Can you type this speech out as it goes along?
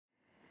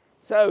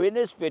So in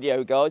this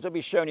video, guys, I'll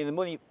be showing you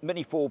the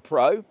Mini 4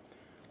 Pro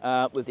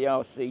with the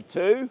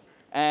RC2,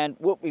 and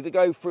we're going to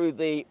go through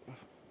the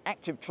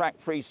Active Track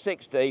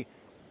 360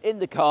 in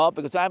the car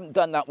because I haven't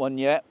done that one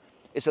yet.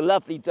 It's a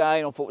lovely day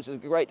and I thought it was a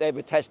great day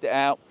to test it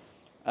out.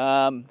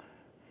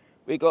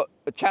 We've got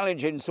a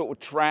challenging sort of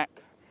track,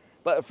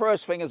 but the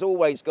first thing, as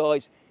always,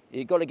 guys,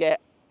 you've got to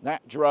get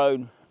that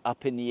drone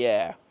up in the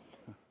air.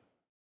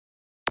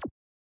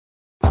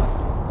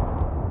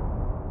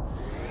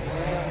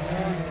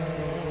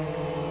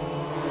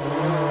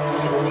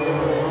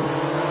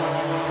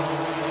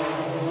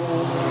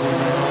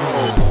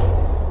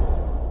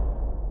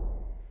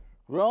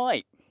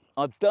 Right,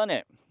 I've done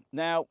it.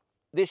 Now,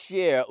 this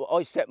year,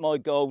 I set my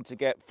goal to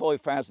get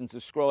 5,000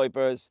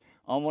 subscribers.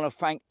 I want to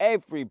thank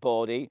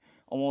everybody.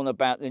 I want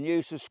about the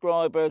new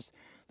subscribers,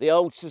 the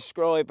old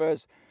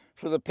subscribers,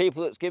 for the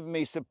people that's given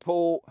me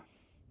support.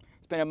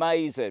 It's been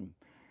amazing.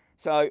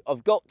 So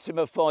I've got to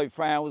my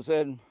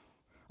 5,000.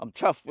 I'm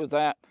chuffed with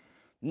that.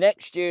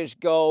 Next year's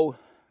goal,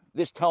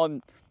 this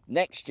time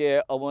next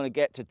year, I want to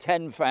get to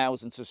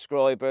 10,000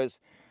 subscribers.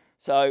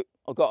 So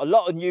I've got a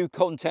lot of new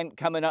content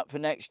coming up for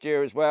next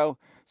year as well.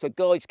 So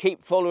guys,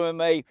 keep following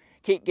me,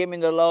 keep giving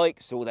the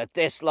likes or the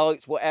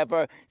dislikes,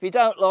 whatever. If you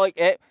don't like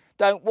it,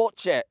 don't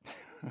watch it.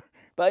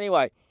 But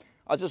anyway,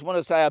 I just want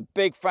to say a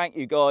big thank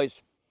you,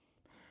 guys.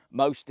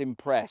 Most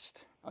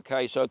impressed.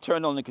 Okay, so I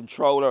turned on the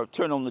controller, I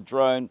turned on the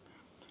drone.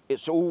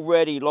 It's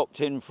already locked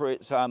in for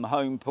its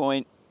home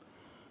point.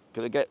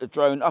 Gonna get the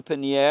drone up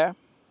in the air.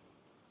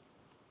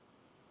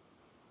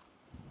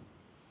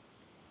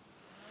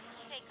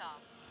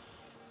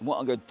 And what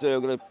I'm going to do,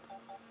 I'm going to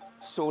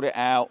sort it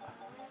out,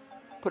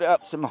 put it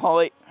up some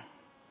height.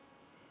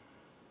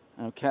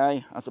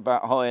 Okay, that's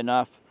about high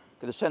enough.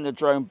 Going to send the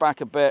drone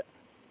back a bit.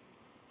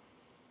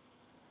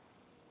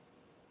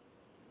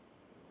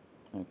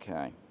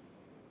 Okay.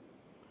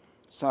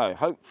 So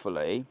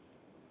hopefully,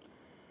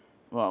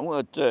 right, what I'm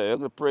going to do, I'm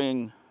going to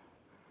bring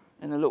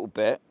in a little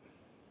bit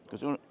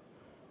because I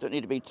don't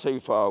need to be too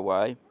far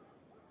away.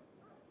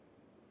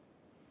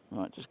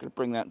 Right, just going to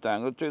bring that down.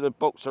 I'm going to do the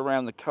box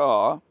around the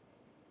car.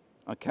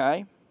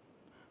 Okay,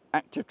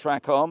 active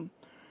track on.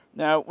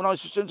 Now,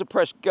 as soon as I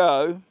press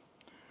go,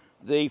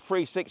 the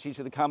 360 is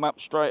going to come up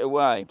straight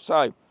away.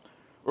 So,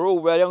 we're all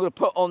ready. I'm going to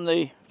put on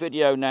the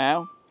video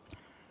now.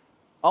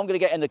 I'm going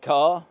to get in the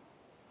car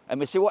and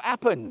we'll see what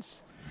happens.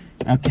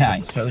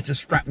 Okay, so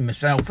just strapping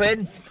myself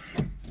in.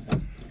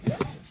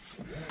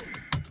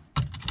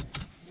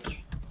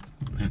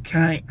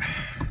 Okay.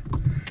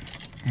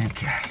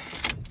 Okay.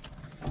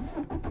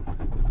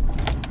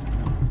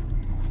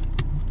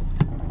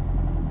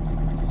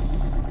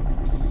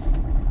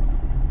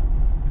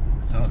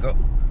 So I've got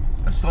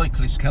a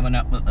cyclist coming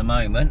up at the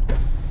moment.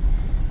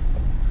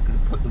 I'm going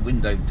to put the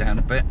window down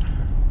a bit.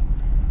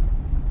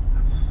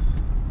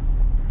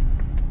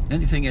 The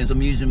only thing is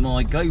I'm using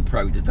my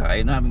GoPro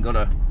today and I haven't got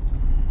a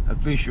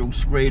visual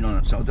screen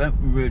on it, so I don't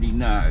really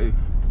know.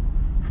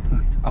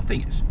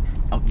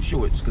 I'm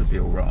sure it's going to be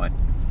all right.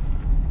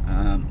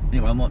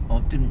 Anyway, I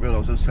didn't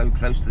realise I was so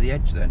close to the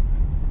edge then.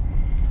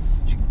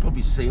 As you can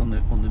probably see on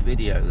the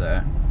video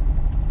there.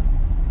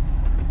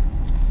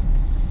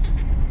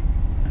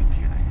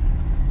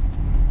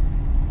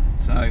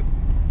 So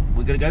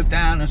we're going to go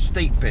down a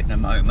steep bit in a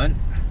moment,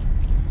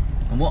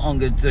 and what I'm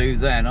going to do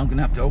then, I'm going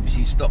to have to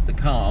obviously stop the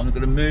car. I'm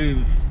going to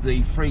move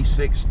the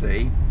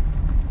 360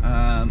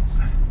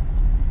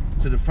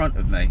 to the front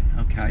of me.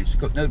 Okay, so I've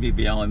got nobody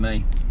behind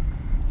me.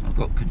 I've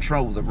got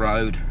control of the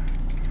road.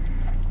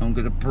 I'm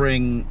going to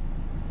bring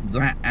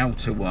that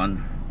outer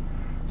one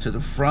to the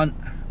front.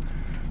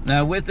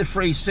 Now with the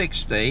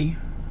 360,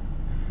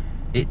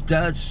 it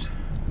does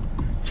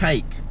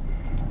take,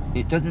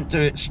 it doesn't do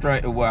it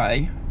straight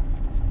away,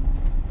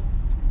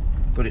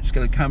 but it's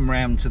going to come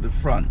round to the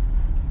front.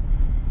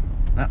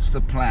 That's the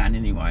plan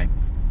anyway.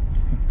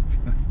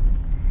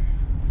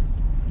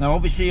 Now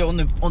obviously on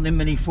the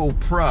Mini 4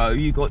 Pro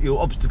you've got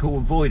your obstacle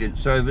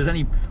avoidance, so if there's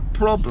any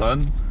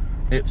problem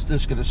it's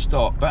just going to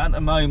stop. But at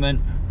the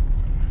moment,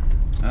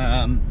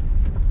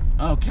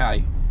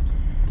 okay,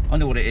 I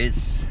know what it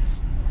is.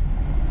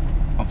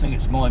 I think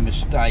it's my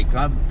mistake.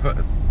 I haven't put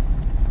a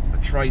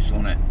trace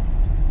on it.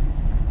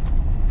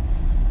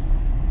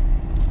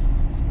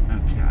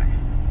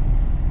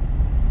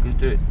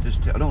 Do it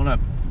just I don't want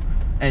to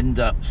end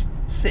up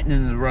sitting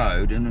in the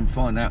road and then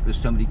find out there's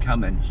somebody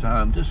coming, so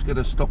I'm just going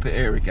to stop it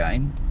here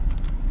again.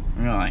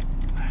 Right,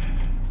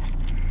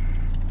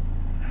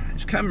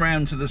 it's come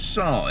round to the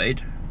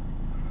side.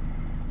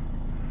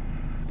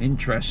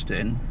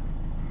 Interesting.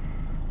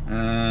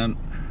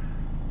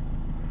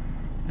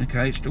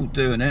 Okay, still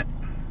doing it.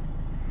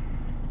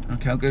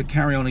 Okay, I'm going to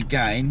carry on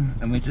again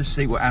and we'll just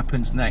see what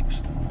happens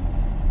next.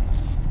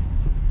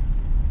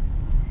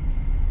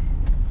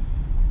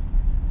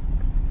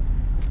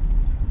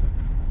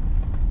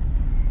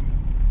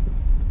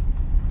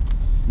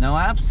 Now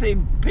I have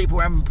seen people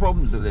having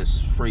problems with this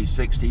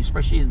 360,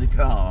 especially in the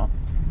car,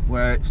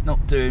 where it's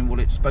not doing what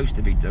it's supposed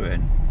to be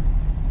doing.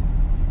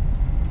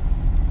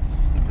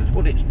 Because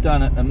what it's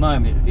done at the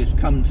moment, it's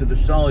come to the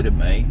side of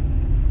me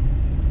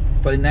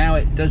but now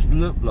it does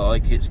look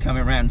like it's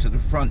coming around to the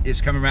front.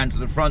 It's coming around to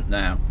the front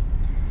now.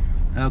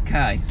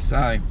 Okay,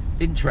 so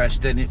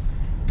interesting. It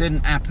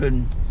didn't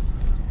happen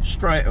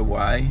straight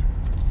away.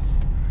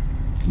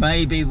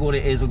 Maybe what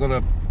it is,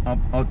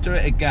 I'll do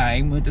it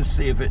again. We'll just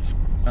see if it's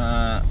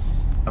a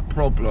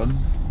problem.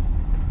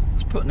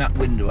 Just putting that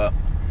window up.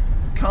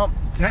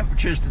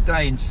 Temperatures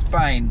today in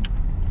Spain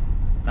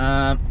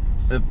are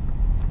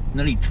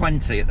nearly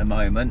 20 at the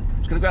moment.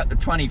 It's going to go up to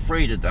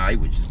 23 today,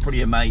 which is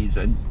pretty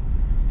amazing.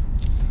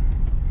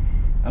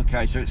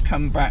 Okay, so it's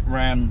come back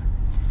round,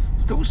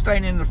 still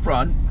staying in the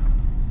front.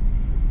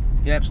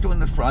 Yeah, it's still in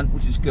the front,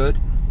 which is good.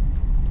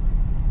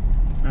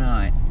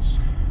 Right,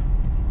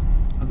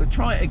 I'm going to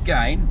try it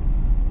again.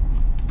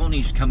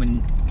 Bonnie's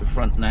coming to the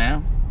front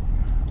now.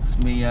 It's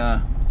me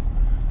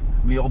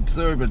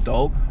observer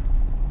dog.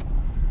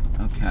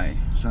 Okay,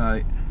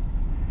 so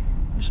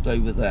just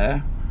over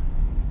there.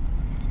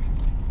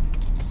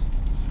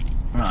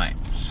 Right,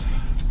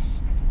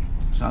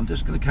 so I'm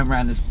just going to come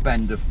around this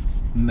bend a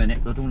minute.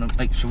 I don't want to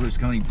make sure it's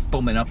going to be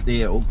bombing up the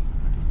hill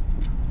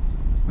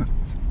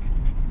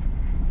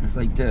as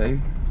they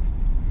do.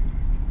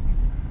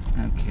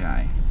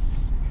 Okay,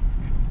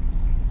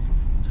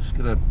 just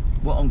gonna,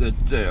 what I'm going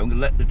to do, I'm going to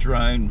let the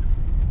drone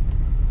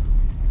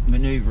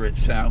maneuver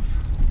itself.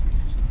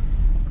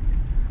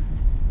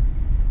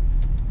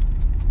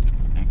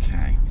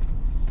 Okay,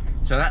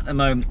 so at the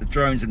moment the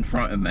drone's in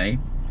front of me.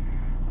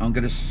 I'm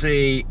going to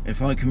see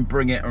if I can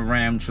bring it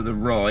around to the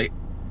right.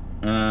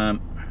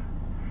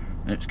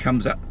 It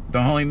comes up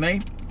behind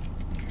me.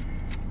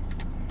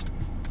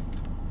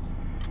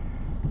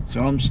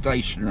 So I'm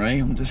stationary.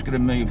 I'm just going to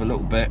move a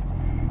little bit,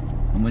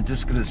 and we're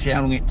just going to see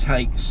how long it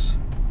takes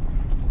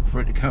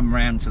for it to come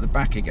round to the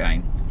back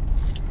again.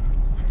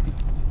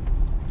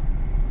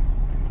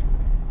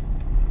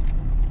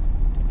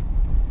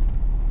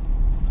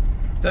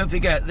 Don't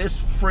forget, this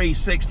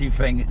 360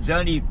 thing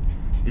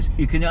is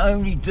you can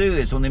only do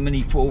this on the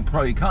Mini 4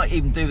 Pro. You can't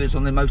even do this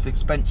on the most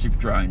expensive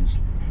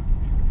drones.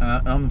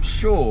 I'm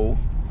sure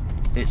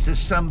it's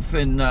just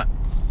something that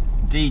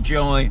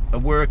DJI are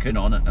working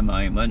on at the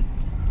moment.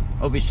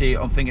 Obviously,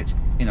 I think it's,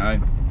 you know,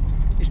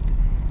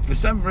 for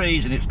some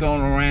reason it's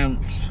gone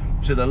around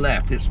to the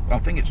left. I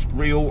think it's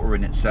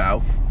reordering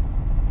itself.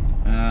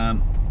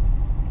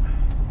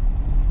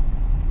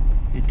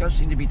 It does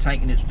seem to be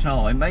taking its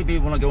time. Maybe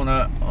when I go on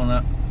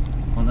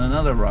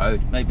another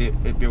road, maybe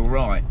it'd be all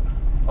right.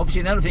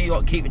 Obviously, another thing you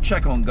got to keep a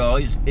check on,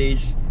 guys,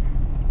 is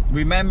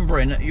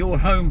remembering that your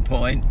home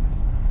point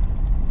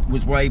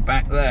was way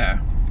back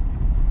there,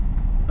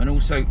 and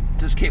also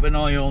just keep an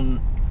eye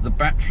on the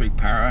battery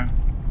power.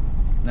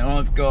 Now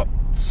I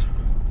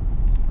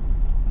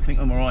think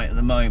I'm all right at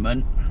the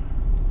moment.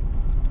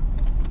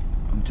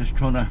 I'm just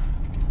trying to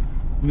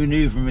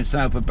maneuver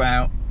myself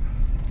about.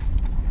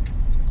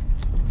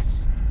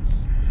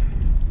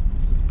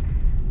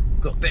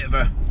 Got a bit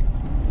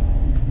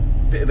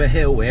of a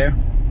hill here.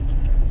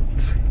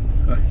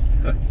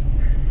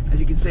 As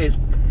you can see,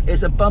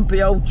 it's a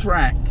bumpy old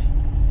track,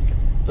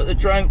 but the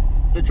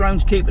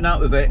drone's keeping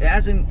up with it. It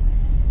hasn't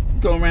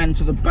gone around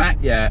to the back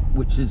yet,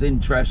 which is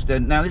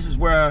interesting. Now this is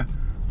where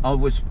I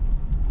was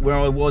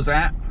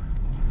at,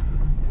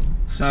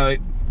 so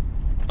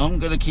I'm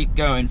going to keep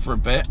going for a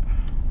bit.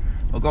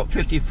 I've got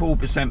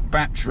 54%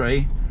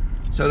 battery,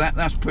 so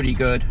that's pretty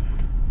good.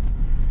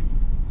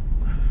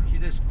 See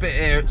this bit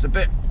here,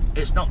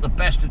 it's not the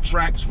best of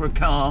tracks for a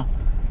car.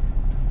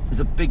 There's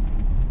a big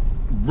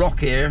rock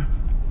here.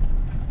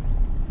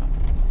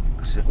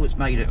 That's what's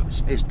made it.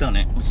 It's done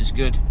it, which is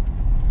good.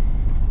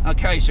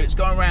 Okay, so it's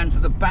gone around to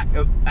the back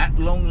at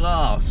long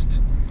last.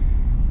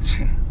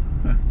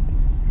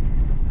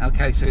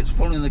 Okay, so it's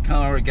following the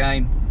car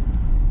again.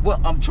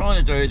 What I'm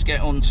trying to do is get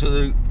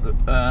onto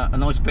a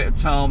nice bit of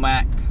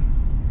tarmac,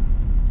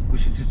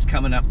 which is just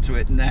coming up to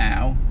it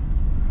now,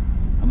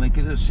 and we're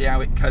going to see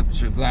how it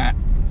copes with that.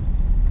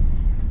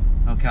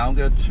 Okay, I'm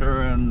going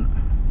to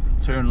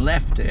turn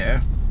left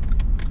here.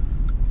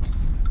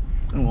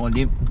 I don't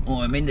know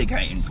what I'm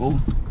indicating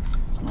for.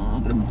 It's not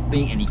going to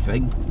beat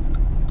anything.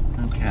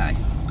 Okay.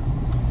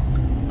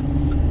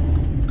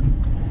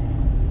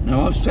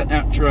 Now I've set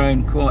that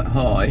drone quite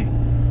high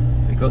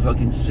because I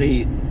can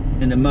see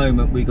in the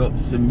moment we got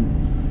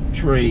some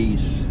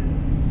trees.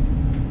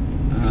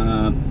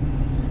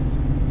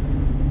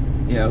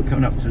 Yeah, we're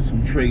coming up to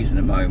some trees in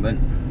a moment,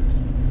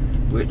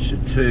 which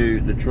are to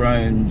the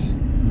drone's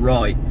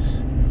right,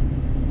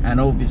 and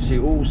obviously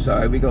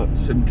also we got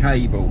some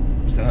cable.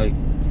 So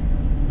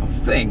I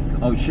think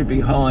I should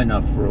be high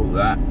enough for all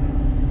that.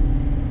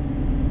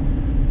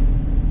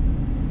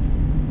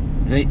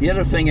 The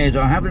other thing is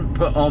I haven't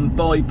put on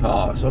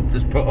bypass, I've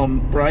just put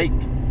on brake.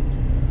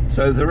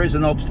 So there is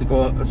an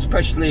obstacle,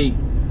 especially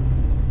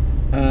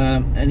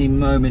any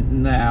moment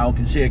now. I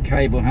can see a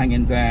cable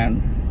hanging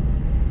down.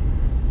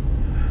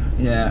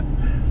 Yeah,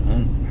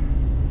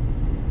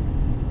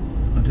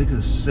 I think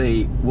I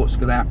see what's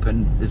going to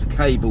happen. There's a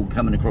cable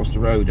coming across the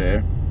road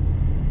here.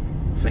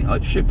 I think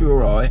it should be all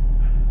right.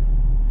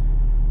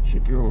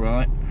 Should be all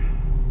right,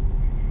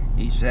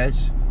 he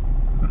says.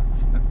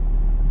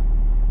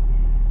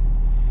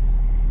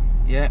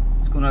 Yeah,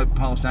 it's gone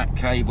past that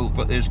cable,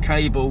 but there's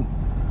cable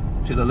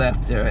to the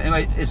left there.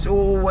 Anyway, it's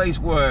always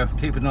worth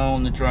keeping an eye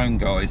on the drone,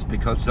 guys,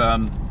 because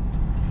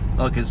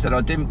like I said,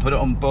 I didn't put it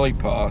on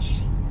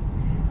bypass.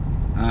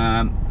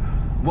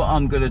 What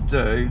I'm gonna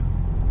do,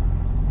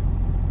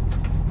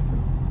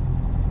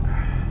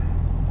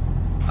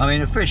 I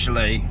mean,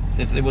 officially,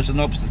 if there was an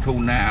obstacle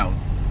now,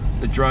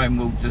 the drone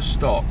will just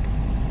stop.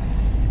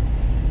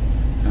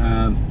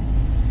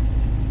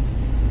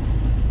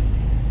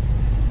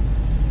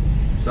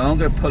 So I'm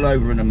going to pull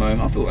over in a moment.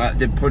 I thought that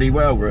did pretty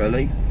well,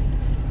 really.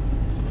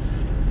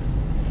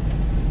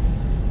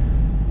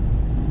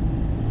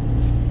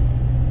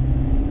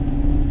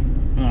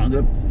 Right, I'm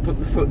going to put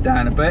the foot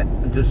down a bit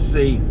and just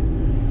see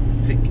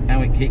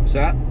how it keeps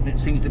up. It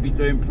seems to be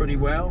doing pretty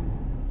well.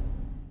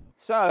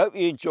 So I hope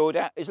you enjoyed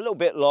that. It's a little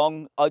bit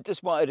long. I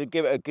just wanted to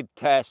give it a good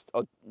test.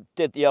 I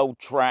did the old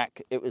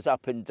track. It was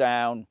up and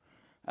down.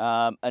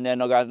 And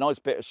then I got a nice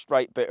bit of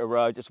straight bit of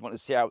road. Just want to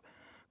see how,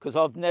 because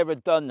I've never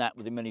done that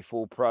with the Mini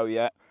 4 Pro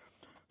yet.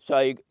 So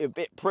you're a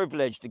bit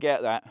privileged to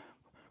get that.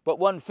 But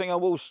one thing I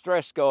will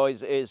stress,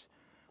 guys, is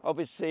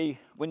obviously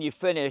when you're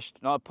finished,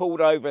 and I pulled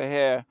over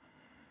here,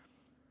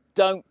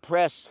 don't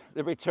press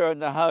the return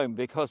to home,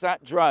 because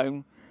that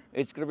drone,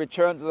 it's going to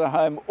return to the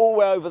home all the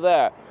way over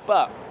there.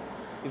 But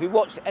if you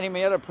watched any of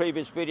my other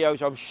previous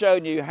videos, I've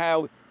shown you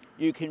how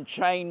you can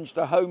change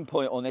the home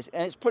point on this,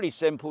 and it's pretty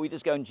simple. You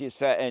just go into your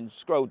settings,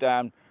 scroll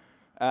down,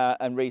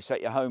 and reset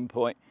your home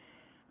point.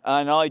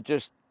 And I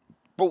just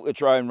brought the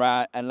drone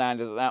round and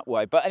landed it that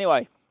way. But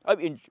anyway, hope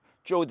you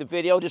enjoyed the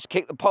video. Just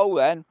kick the pole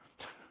then.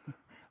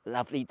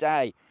 Lovely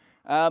day.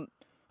 Hope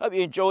you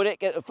enjoyed it.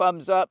 Get the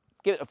thumbs up.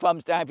 Give it a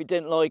thumbs down if you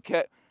didn't like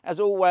it. As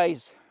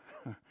always,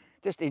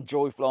 just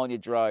enjoy flying your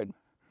drone.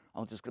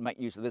 I'm just going to make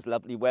use of this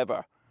lovely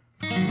weather.